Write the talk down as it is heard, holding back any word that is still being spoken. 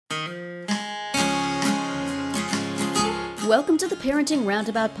Welcome to the Parenting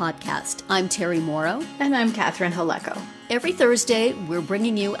Roundabout podcast. I'm Terry Morrow. And I'm Catherine Haleko. Every Thursday, we're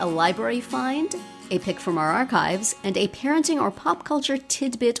bringing you a library find, a pick from our archives, and a parenting or pop culture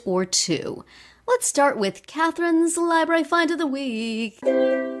tidbit or two. Let's start with Catherine's library find of the week.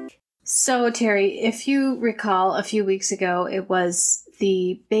 So, Terry, if you recall, a few weeks ago, it was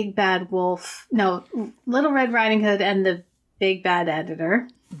the Big Bad Wolf, Little Red Riding Hood and the Big Bad Editor.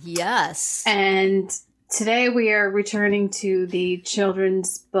 Yes. And today we are returning to the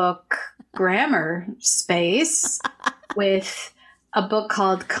children's book grammar space with a book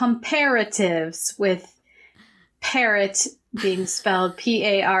called Comparrotives, with parrot being spelled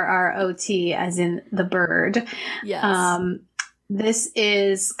P-A-R-R-O-T as in the bird. Yes. This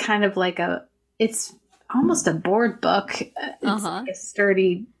is kind of like it's almost a board book. It's like a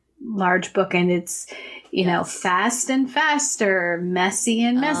sturdy, large book, and it's, fast and faster, messy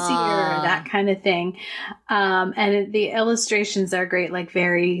and messier, that kind of thing. And the illustrations are great, like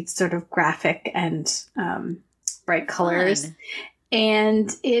very sort of graphic and bright colors. Fun.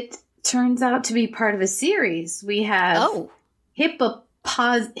 And it turns out to be part of a series. We have Hipopposites,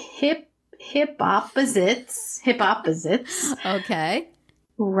 Okay.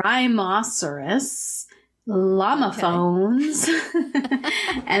 Rhinoceros, Llama-phones,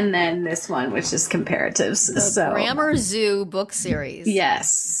 and then this one, which is Comparrotives. The Grammar Zoo book series.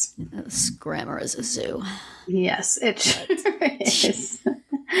 Yes. This grammar is a zoo. Yes, it sure is.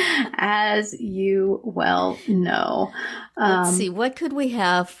 As you well know. Let's see, what could we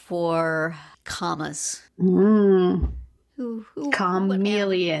have for commas?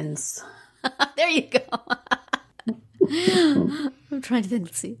 Chameleons. There you go. I'm trying to think.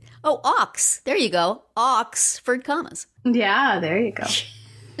 Let's see. Oh, ox. There you go. Oxford commas. Yeah, there you go.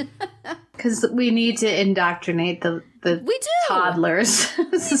 Because we need to indoctrinate the toddlers.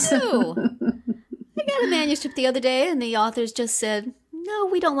 We do. I got a manuscript the other day, and the authors just said, "No,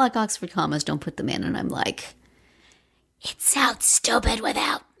 we don't like Oxford commas. Don't put them in." And I'm like, it sounds stupid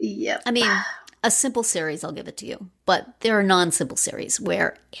without. Yep. I mean, a simple series, I'll give it to you. But there are non-simple series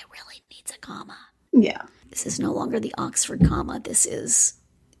where it really needs a comma. Yeah. This is no longer the Oxford comma. This is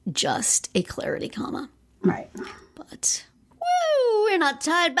just a clarity comma. Right. But, woo, we're not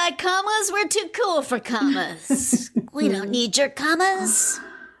tied by commas. We're too cool for commas. We don't need your commas.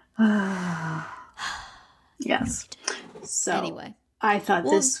 Yes. So anyway. I thought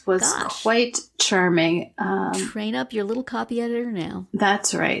this was quite charming. Train up your little copy editor now.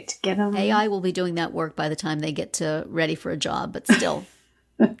 That's right. Get them. AI will be doing that work by the time they get ready for a job, but still,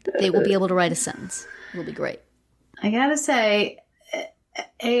 they will be able to write a sentence. It'll be great. I gotta say,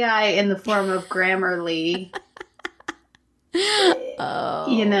 AI in the form of Grammarly,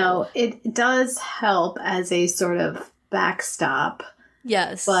 it does help as a sort of backstop.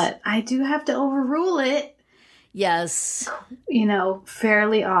 Yes. But I do have to overrule it. Yes.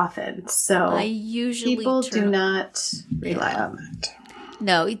 Fairly often. So I usually people do not rely on that.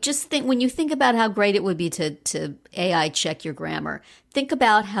 No, just think, when you think about how great it would be to AI check your grammar, think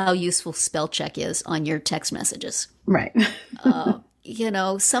about how useful spell check is on your text messages. Right.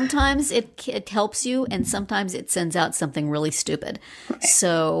 Sometimes it helps you, and sometimes it sends out something really stupid. Right.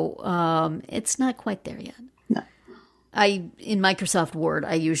 So it's not quite there yet. No. In Microsoft Word,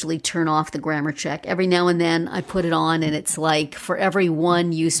 I usually turn off the grammar check. Every now and then I put it on, and it's like for every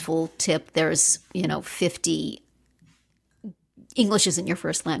one useful tip, there's, 50 English isn't your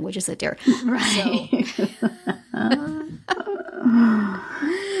first language, is it, dear? Right.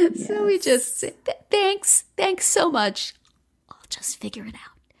 So we just say, thanks so much. I'll just figure it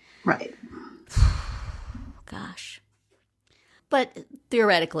out. Right. Gosh. But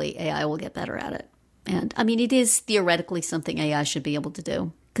theoretically, AI will get better at it. And, I mean, it is theoretically something AI should be able to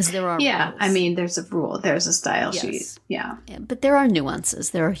do. Because there are rules. I mean, there's a rule. There's a style sheet. Yeah. But there are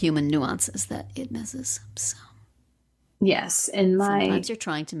nuances. There are human nuances that it misses. So. Yes. Sometimes you're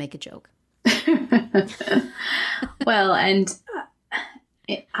trying to make a joke. Well, and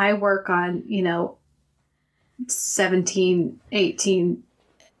I work on, 17, 18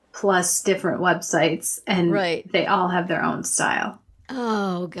 plus different websites, and they all have their own style.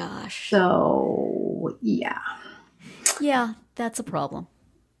 Oh, gosh. So, yeah. Yeah, that's a problem.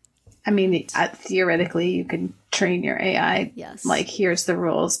 I mean, theoretically, you can train your AI. Yes. Like, here's the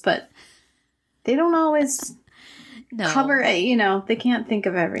rules, but they don't always cover it. They can't think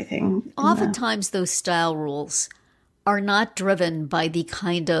of everything. Oftentimes, those style rules are not driven by the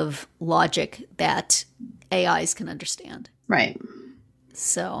kind of logic that AIs can understand. Right.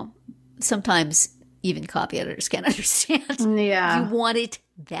 So sometimes even copy editors can't understand. Yeah. You want it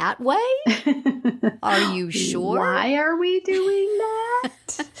that way? Are you sure? Why are we doing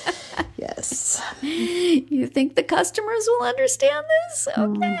that? Yes. You think the customers will understand this?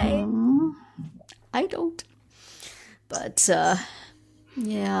 Okay. I don't. But,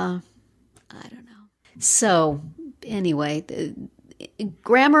 yeah, I don't know. So, anyway,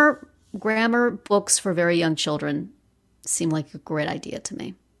 grammar books for very young children seem like a great idea to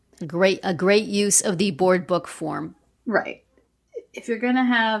me. A great use of the board book form. Right. If you're going to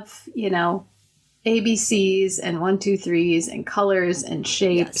have, ABCs and 1, 2, 3s and colors and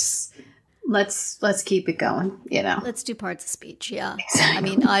shapes, let's keep it going, Let's do parts of speech, yeah. Exactly. I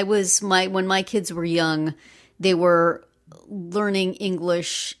mean, when my kids were young, they were learning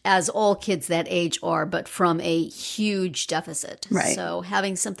English, as all kids that age are, but from a huge deficit. Right. So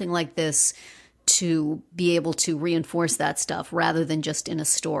having something like this to be able to reinforce that stuff rather than just in a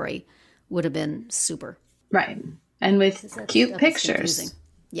story would have been super. Right. And with cute pictures.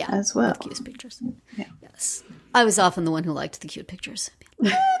 Yeah. As well. With cute pictures. Yeah. Yes. I was often the one who liked the cute pictures.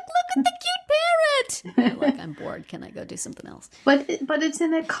 Look at the cute parrot. Like, I'm bored. Can I go do something else? But it's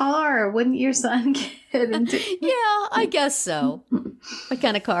in a car. Wouldn't your son get into Yeah, I guess so. What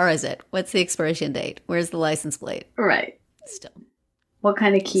kind of car is it? What's the expiration date? Where's the license plate? Right. Still. What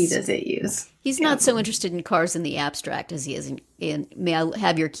kind of key does it use? He's not so interested in cars in the abstract as he is in may I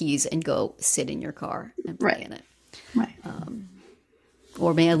have your keys and go sit in your car and play in it. Right.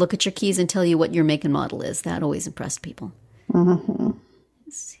 Or may I look at your keys and tell you what your make and model is? That always impressed people. Mm-hmm.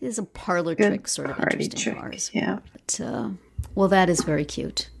 It's a parlor trick sort of interesting trick. Cars. Yeah. But, well, that is very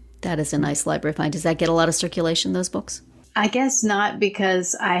cute. That is a nice library find. Does that get a lot of circulation, those books? I guess not,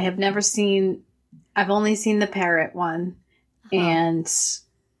 because I've only seen the parrot one. And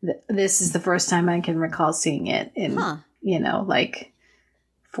this is the first time I can recall seeing it in, like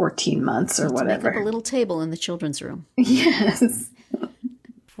 14 months or whatever. Make up a little table in the children's room. Yes.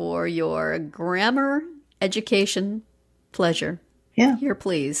 For your grammar, education, pleasure. Yeah. Here,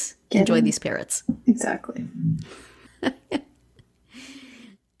 please. Enjoy these parrots. Exactly.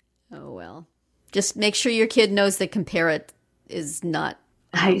 Oh, well. Just make sure your kid knows that Comparrot is not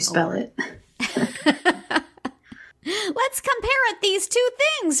how you spell it. Let's compare these two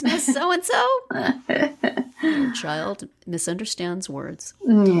things, Miss So-and-so. Your child misunderstands words.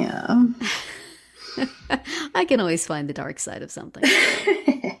 Yeah. I can always find the dark side of something.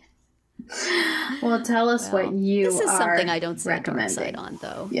 Well, tell us what you This is are something I don't see a dark recommending. side on,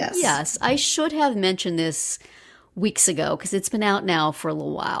 though. Yes. Yes, I should have mentioned this weeks ago because it's been out now for a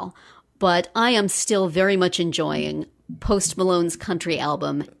little while. But I am still very much enjoying Post Malone's country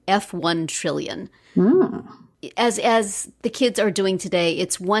album, F-1 Trillion. As the kids are doing today,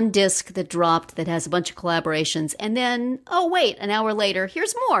 it's one disc that dropped that has a bunch of collaborations. And then, oh, wait, an hour later,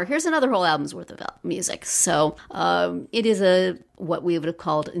 here's more. Here's another whole album's worth of music. So it is what we would have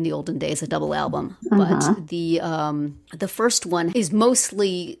called in the olden days a double album. But the first one is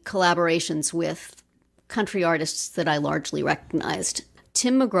mostly collaborations with country artists that I largely recognized.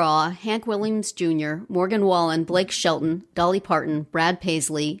 Tim McGraw, Hank Williams Jr., Morgan Wallen, Blake Shelton, Dolly Parton, Brad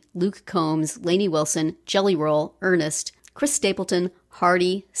Paisley, Luke Combs, Lainey Wilson, Jelly Roll, Ernest, Chris Stapleton,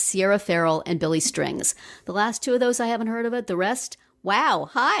 Hardy, Sierra Farrell, and Billy Strings. The last two of those I haven't heard of it. The rest, wow,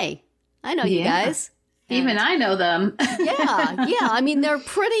 hi. I know you guys. Even I know them. yeah. I mean, they're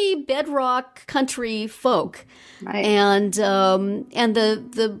pretty bedrock country folk. Right. And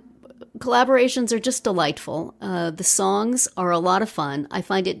the collaborations are just delightful. The songs are a lot of fun. I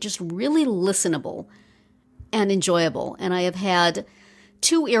find it just really listenable and enjoyable. And I have had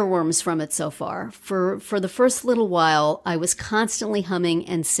 2 earworms from it so far. For the first little while, I was constantly humming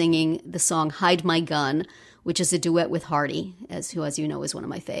and singing the song Hide My Gun, which is a duet with Hardy, who, as you know, is one of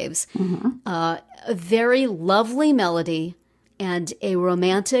my faves. A very lovely melody and a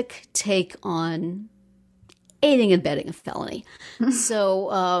romantic take on aiding and abetting a felony.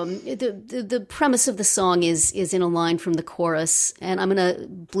 So the premise of the song is in a line from the chorus, and I'm going to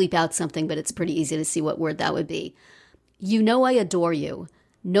bleep out something, but it's pretty easy to see what word that would be. You know I adore you.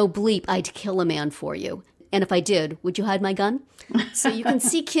 No bleep, I'd kill a man for you. And if I did, would you hide my gun? So you can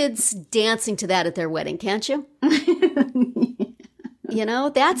see kids dancing to that at their wedding, can't you? You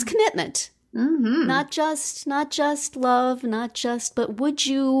know, that's commitment. Not just love, but would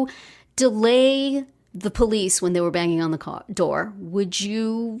you delay the police when they were banging on the door?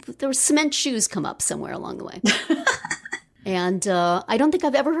 There were cement shoes come up somewhere along the way. And I don't think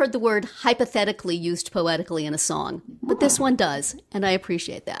I've ever heard the word hypothetically used poetically in a song, but this one does, and I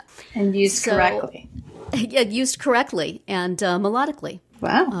appreciate that. And used correctly. Yeah, used correctly and melodically.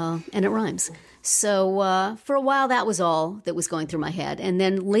 Wow. And it rhymes. So for a while, that was all that was going through my head. And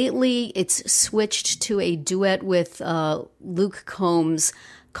then lately, it's switched to a duet with Luke Combs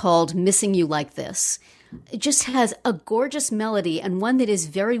called Missing You Like This, It just has a gorgeous melody and one that is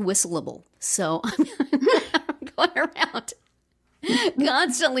very whistleable. So I'm going around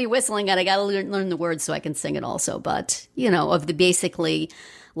constantly whistling, and I got to learn the words so I can sing it also. But, of the basically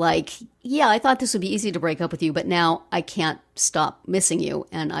like, yeah, I thought this would be easy to break up with you, but now I can't stop missing you,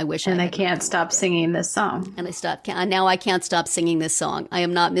 and I wish I can't stop singing this song. And now I can't stop singing this song. I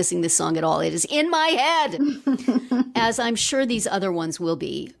am not missing this song at all. It is in my head, as I'm sure these other ones will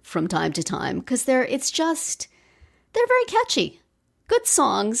be from time to time, because they're very catchy. Good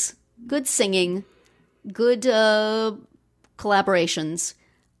songs, good singing, good collaborations.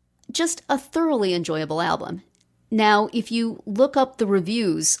 Just a thoroughly enjoyable album. Now, if you look up the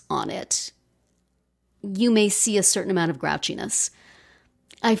reviews on it, you may see a certain amount of grouchiness.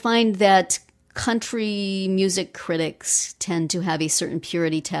 I find that country music critics tend to have a certain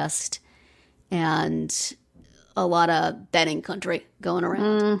purity test and a lot of betting country going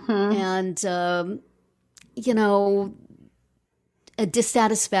around. Mm-hmm. And, a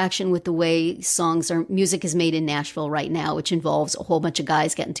dissatisfaction with the way music is made in Nashville right now, which involves a whole bunch of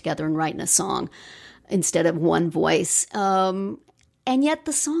guys getting together and writing a song instead of one voice. And yet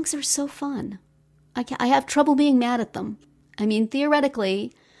the songs are so fun. I have trouble being mad at them. I mean,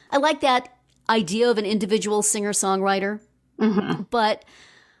 theoretically, I like that idea of an individual singer-songwriter. Mm-hmm. But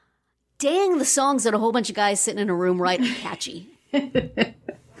dang, the songs that a whole bunch of guys sitting in a room write are catchy.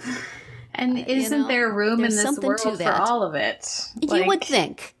 And isn't there room in this world for all of it? You would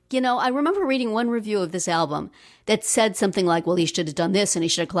think. I remember reading one review of this album that said something like, well, he should have done this and he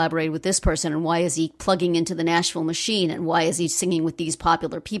should have collaborated with this person. And why is he plugging into the Nashville machine? And why is he singing with these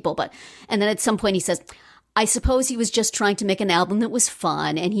popular people? And then at some point he says, I suppose he was just trying to make an album that was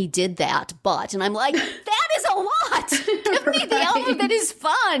fun, and he did that. And I'm like, that is a lot. Give me the album that is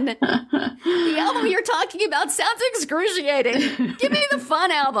fun. The album you're talking about sounds excruciating. Give me the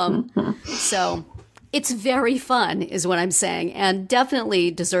fun album. So it's very fun is what I'm saying, and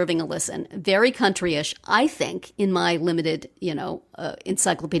definitely deserving a listen. Very country-ish, I think, in my limited,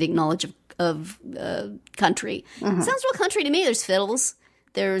 encyclopedic knowledge of country. Mm-hmm. Sounds real country to me. There's fiddles.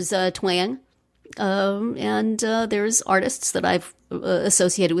 There's twang. And there's artists that I've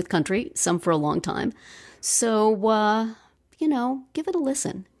associated with country, some for a long time. So, give it a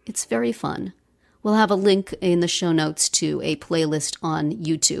listen. It's very fun. We'll have a link in the show notes to a playlist on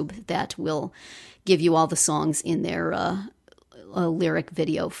YouTube that will give you all the songs in their lyric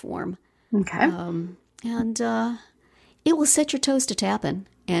video form. Okay. And it will set your toes to tapping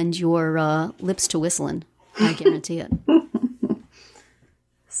and your lips to whistling. I guarantee it.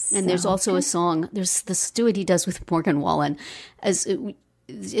 And there's also a song, there's this duet he does with Morgan Wallen,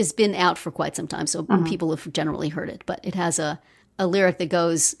 it's been out for quite some time, so people have generally heard it. But it has a lyric that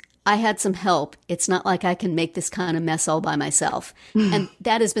goes, I had some help. It's not like I can make this kind of mess all by myself. And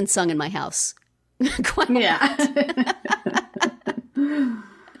that has been sung in my house quite a lot.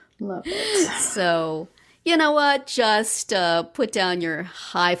 Love it. So, you know what? Just put down your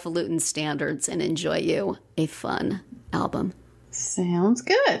highfalutin standards and enjoy you a fun album. Sounds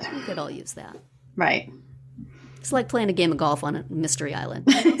good. We could all use that. Right. It's like playing a game of golf on a mystery island.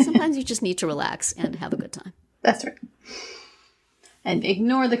 Sometimes you just need to relax and have a good time. That's right. And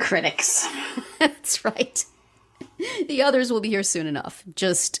ignore the critics. That's right. The others will be here soon enough.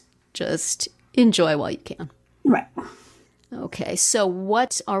 Just enjoy while you can. Right. Okay, so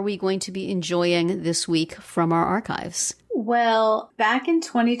what are we going to be enjoying this week from our archives? Well, back in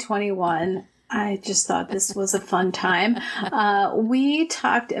 2021... I just thought this was a fun time. We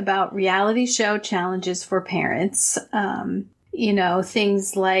talked about reality show challenges for parents.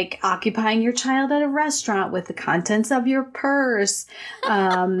 Things like occupying your child at a restaurant with the contents of your purse.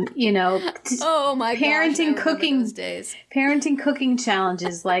 Oh my parenting gosh, cooking those days. Parenting cooking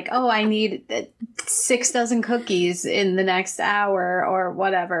challenges like, I need 6 dozen cookies in the next hour or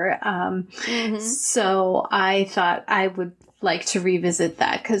whatever. So I thought I would like to revisit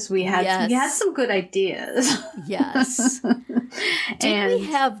that because we had some good ideas. Yes. Did we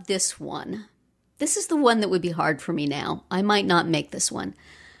have this one? This is the one that would be hard for me now. I might not make this one.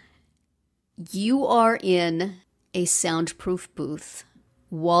 You are in a soundproof booth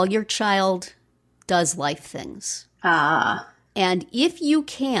while your child does life things. And if you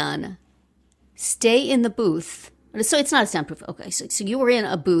can, stay in the booth. So it's not a soundproof. Okay, so you were in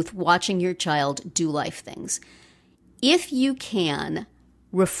a booth watching your child do life things. If you can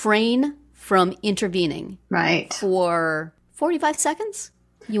refrain from intervening for 45 seconds,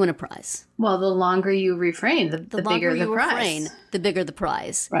 you win a prize. Well, the longer you refrain, the bigger the prize. Refrain, the bigger the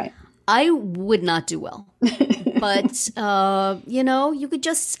prize. Right. I would not do well. But, you could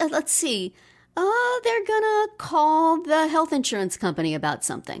just, let's see. They're going to call the health insurance company about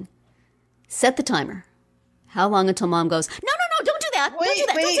something. Set the timer. How long until Mom goes, no, don't do that. Don't do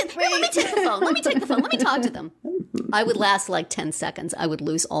that. Here, let me take the phone. Let me take the phone. Let me talk to them. I would last like 10 seconds. I would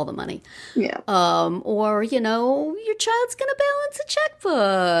lose all the money. Yeah. Or, your child's going to balance a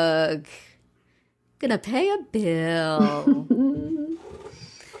checkbook. Going to pay a bill.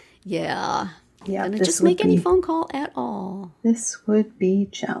 Yeah. Yeah. Going to just make any phone call at all. This would be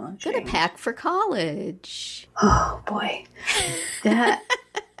challenging. Going to pack for college. Oh, boy. That...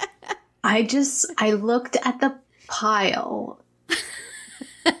 I looked at the pile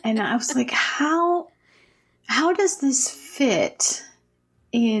and I was like, how does this fit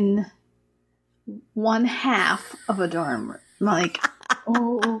in one half of a dorm room? Like,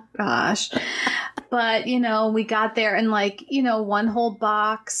 oh gosh. But, we got there and one whole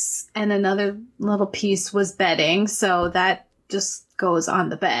box and another little piece was bedding. So that just goes on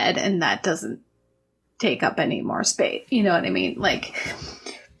the bed and that doesn't take up any more space. You know what I mean?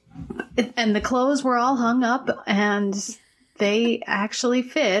 And the clothes were all hung up and they actually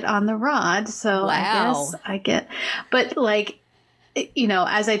fit on the rod. So wow. I get, but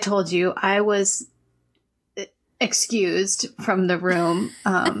as I told you, I was excused from the room,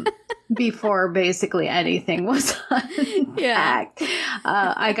 before basically anything was unpacked.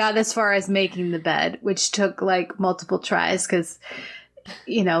 I got as far as making the bed, which took multiple tries because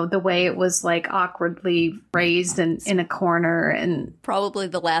the way it was awkwardly raised and in a corner, and probably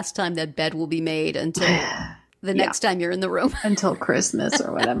the last time that bed will be made until the next time you're in the room. Until Christmas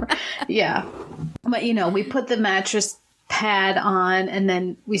or whatever. Yeah. But, we put the mattress pad on and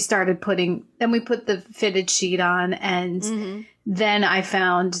then we put the fitted sheet on and then I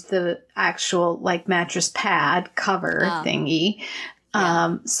found the actual mattress pad cover thingy.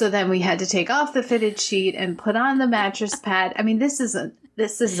 Yeah. So then we had to take off the fitted sheet and put on the mattress pad. I mean, this is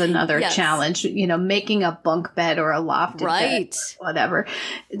another challenge, making a bunk bed or a lofted bed, whatever,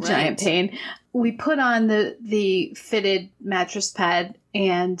 giant pain. We put on the fitted mattress pad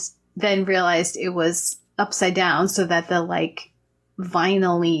and then realized it was upside down so that the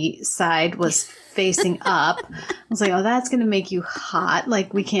vinyl-y side was facing up. I was like, oh, that's going to make you hot.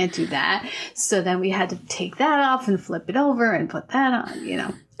 We can't do that. So then we had to take that off and flip it over and put that on, I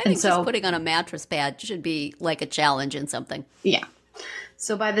think just putting on a mattress pad should be a challenge in something. Yeah.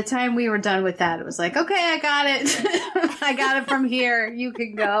 So by the time we were done with that, it was like, okay, I got it. I got it from here. You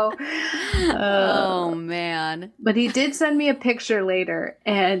can go. Oh, man. But he did send me a picture later.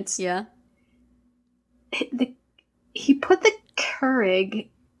 And yeah, he put the Keurig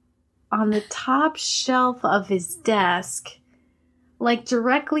on the top shelf of his desk,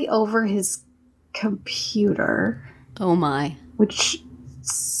 directly over his computer. Oh, my. Which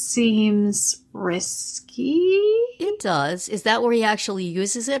seems risky. It does. Is that where he actually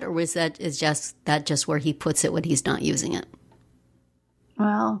uses it, or is that just where he puts it when he's not using it?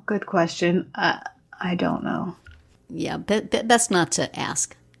 Well, good question. I don't know. Yeah, but best not to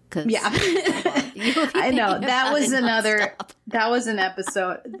ask. Yeah, I know that was an episode. That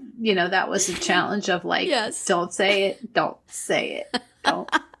was a challenge of yes. Don't say it. Don't say it.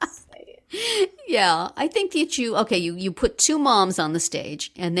 Don't say it. Yeah, I think that you put two moms on the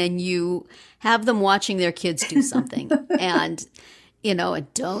stage and then you have them watching their kids do something. And,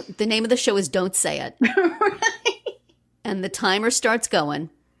 the name of the show is Don't Say It. Right. And the timer starts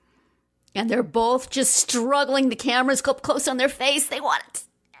going and they're both just struggling. The camera's close on their face. They want it.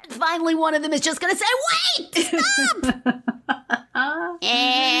 And finally, one of them is just going to say, wait, stop.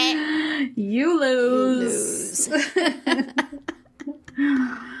 You lose.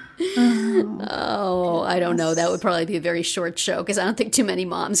 Oh, I don't know. That would probably be a very short show because I don't think too many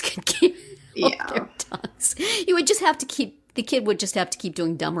moms can keep their tongues. The kid would just have to keep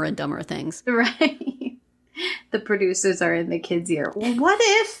doing dumber and dumber things. Right. The producers are in the kid's ear. Well, what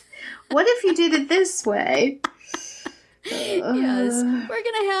if you did it this way? Yes, we're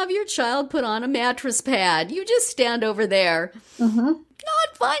going to have your child put on a mattress pad. You just stand over there. Mm-hmm.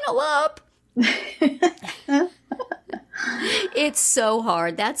 Not final up. It's so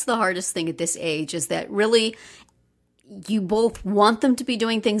hard. That's the hardest thing at this age is that really you both want them to be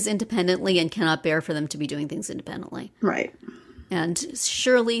doing things independently and cannot bear for them to be doing things independently. Right. And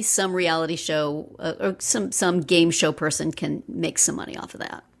surely some reality show or some game show person can make some money off of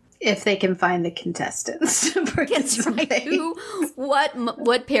that. If they can find the contestants. That's right.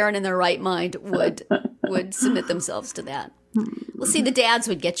 What parent in their right mind would submit themselves to that? Well, see, the dads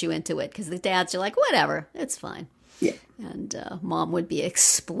would get you into it because the dads are like, whatever, it's fine. Yeah. And mom would be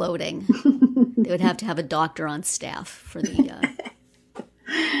exploding. They would have to have a doctor on staff for the...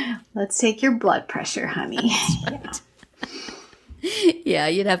 Let's take your blood pressure, honey. That's right. Yeah,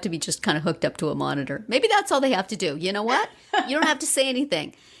 you'd have to be just kind of hooked up to a monitor. Maybe that's all they have to do. You know what? You don't have to say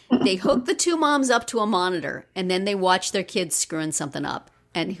anything. They hook the two moms up to a monitor, and then they watch their kids screwing something up.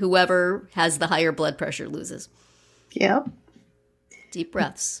 And whoever has the higher blood pressure loses. Yep. Deep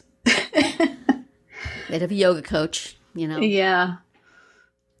breaths. They'd have a yoga coach, Yeah.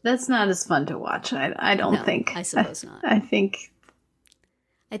 That's not as fun to watch, I don't think. I suppose not. I think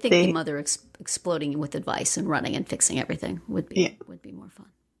the mother exploding with advice and running and fixing everything would be more fun.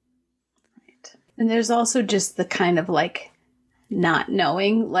 Right. And there's also just the kind of like not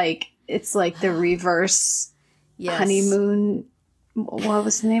knowing, like it's like the reverse honeymoon. What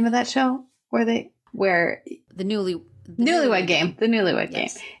was the name of that show? Where the Newlywed Game. The Newlywed Game.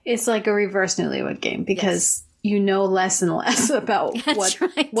 It's like a reverse Newlywed Game because you know less and less about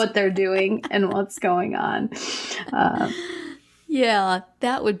what they're doing and what's going on. Yeah,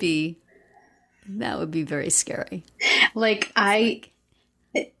 that would be very scary. Like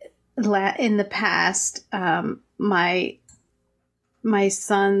in the past, my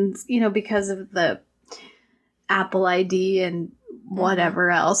sons, because of the Apple ID and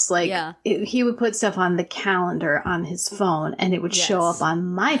whatever else, he would put stuff on the calendar on his phone and it would show up on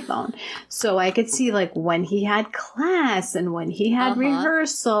my phone. So I could see like when he had class and when he had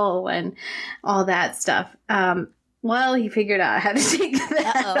rehearsal and all that stuff. Well, he figured out how to take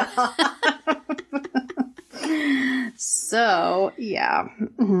that off. So, yeah.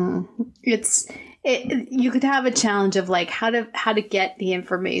 You could have a challenge of like how to get the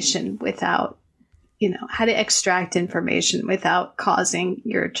information without how to extract information without causing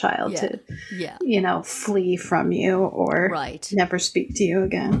your child to, flee from you or never speak to you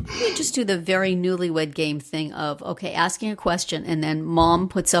again. You just do the very Newlywed Game thing of, asking a question and then mom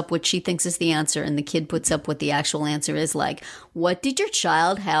puts up what she thinks is the answer and the kid puts up what the actual answer is, like, what did your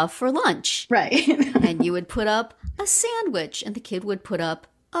child have for lunch? Right. And you would put up a sandwich and the kid would put up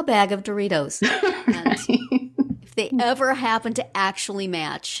a bag of Doritos. And if they ever happen to actually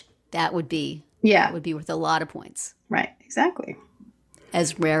match, that would be worth a lot of points. Right, exactly.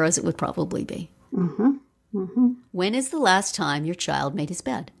 As rare as it would probably be. Mm-hmm. Mm-hmm. When is the last time your child made his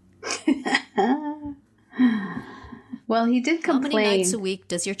bed? Well, he did complain. How many nights a week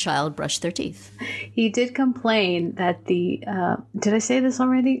does your child brush their teeth? He did complain that did I say this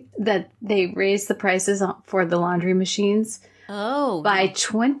already? That they raised the prices for the laundry machines. Oh. By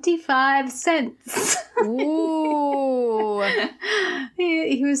 25 cents. Ooh.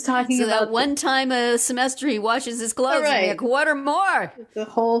 he was talking about that one time a semester he washes his clothes and a quarter more. The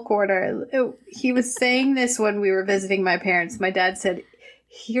whole quarter. He was saying this when we were visiting my parents. My dad said,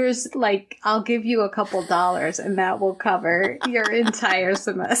 here's I'll give you a couple dollars and that will cover your entire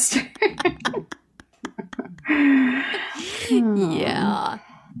semester. Yeah.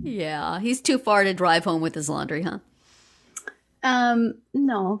 Yeah. He's too far to drive home with his laundry, huh? No,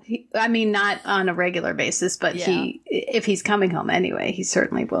 not on a regular basis, but if he's coming home anyway, he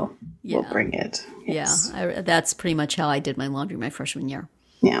certainly will bring it. Yes. Yeah. That's pretty much how I did my laundry my freshman year.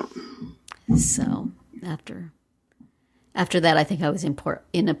 Yeah. So after that, I think I was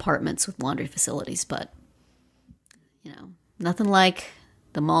in apartments with laundry facilities, but nothing like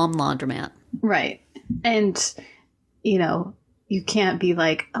the mom laundromat. Right. And, you can't be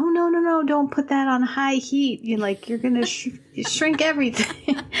like, oh, no, don't put that on high heat. You're going to shrink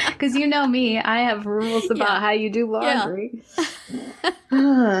everything. Because me, I have rules about how you do laundry. Yeah.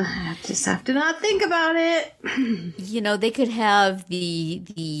 I just have to not think about it. They could have the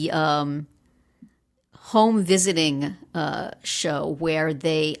home visiting show where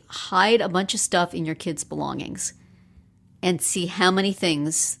they hide a bunch of stuff in your kids' belongings and see how many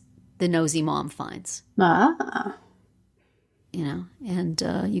things the nosy mom finds. Ah. And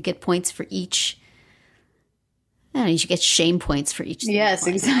you get points for each. You should get shame points for each. Yes,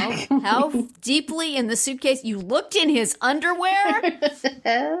 exactly. How deeply in the suitcase you looked in his underwear?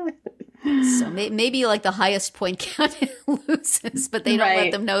 So maybe the highest point count loses, but they don't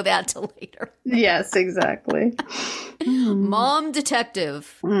let them know that till later. Yes, exactly. Mom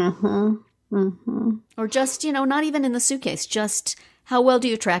detective. Mm-hmm. Mm-hmm. Or just, not even in the suitcase. Just how well do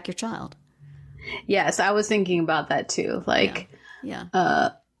you track your child? Yes, I was thinking about that too. How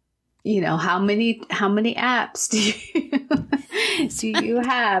many apps do you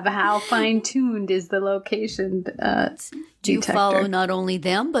have? How fine-tuned is the location do you follow not only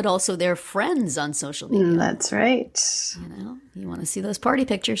them, but also their friends on social media? That's right. You want to see those party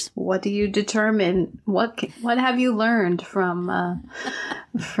pictures. What do you determine? What have you learned from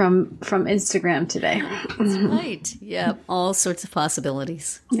Instagram today? That's right. Yeah, all sorts of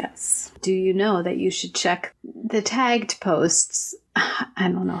possibilities. Yes. Do you know that you should check the tagged posts? I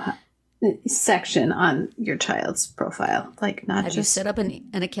don't know how. section on your child's profile. Like, not Have just... you set up an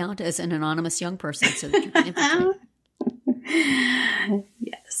account as an anonymous young person so that you can infiltrate?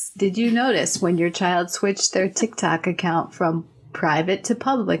 Yes. Did you notice when your child switched their TikTok account from private to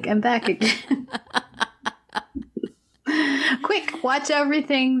public and back again? Quick, watch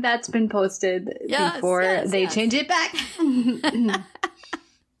everything that's been posted before they change it back.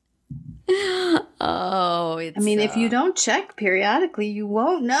 Oh, it's... I mean, if you don't check periodically, you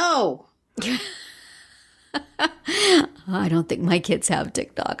won't know. I don't think my kids have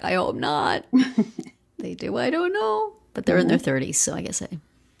TikTok. I hope not. They do. I don't know. But they're in their 30s, so I guess I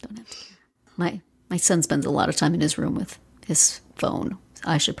don't have to care. My son spends a lot of time in his room with his phone.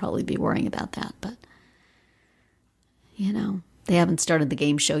 I should probably be worrying about that, but they haven't started the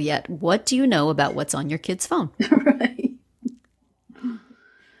game show yet. What do you know about what's on your kid's phone? Right.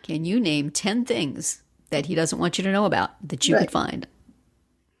 Can you name 10 things that he doesn't want you to know about that you could find?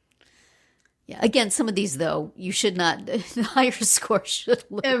 Yeah. Again, some of these, though, you should not, the higher score should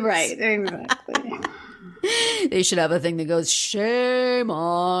lose. Right, exactly. They should have a thing that goes, shame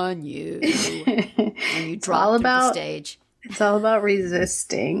on you. And you drop through the stage. It's all about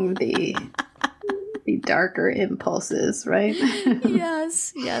resisting the darker impulses, right?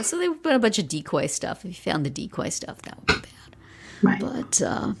 Yes. Yeah. So they've put a bunch of decoy stuff. If you found the decoy stuff, that would be bad. Right. But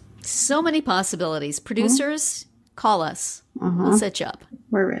so many possibilities. Producers, call us. We'll set you up.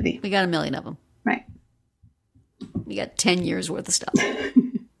 We're ready. We got 1 million of them. Right. We got 10 years worth of stuff.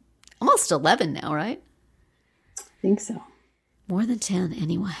 Almost 11 now, right? I think so. More than 10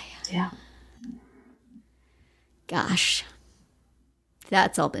 anyway. Yeah. Gosh.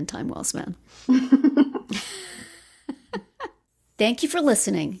 That's all been time well spent. Thank you for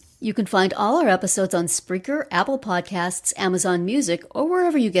listening. You can find all our episodes on Spreaker, Apple Podcasts, Amazon Music, or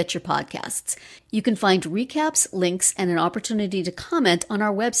wherever you get your podcasts. You can find recaps, links, and an opportunity to comment on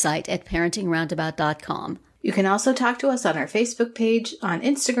our website at parentingroundabout.com. You can also talk to us on our Facebook page, on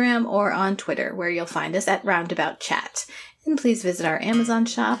Instagram, or on Twitter, where you'll find us at Roundabout Chat. And please visit our Amazon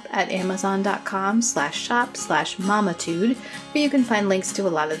shop at amazon.com/shop/mamatude, where you can find links to a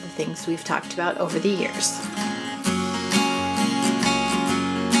lot of the things we've talked about over the years.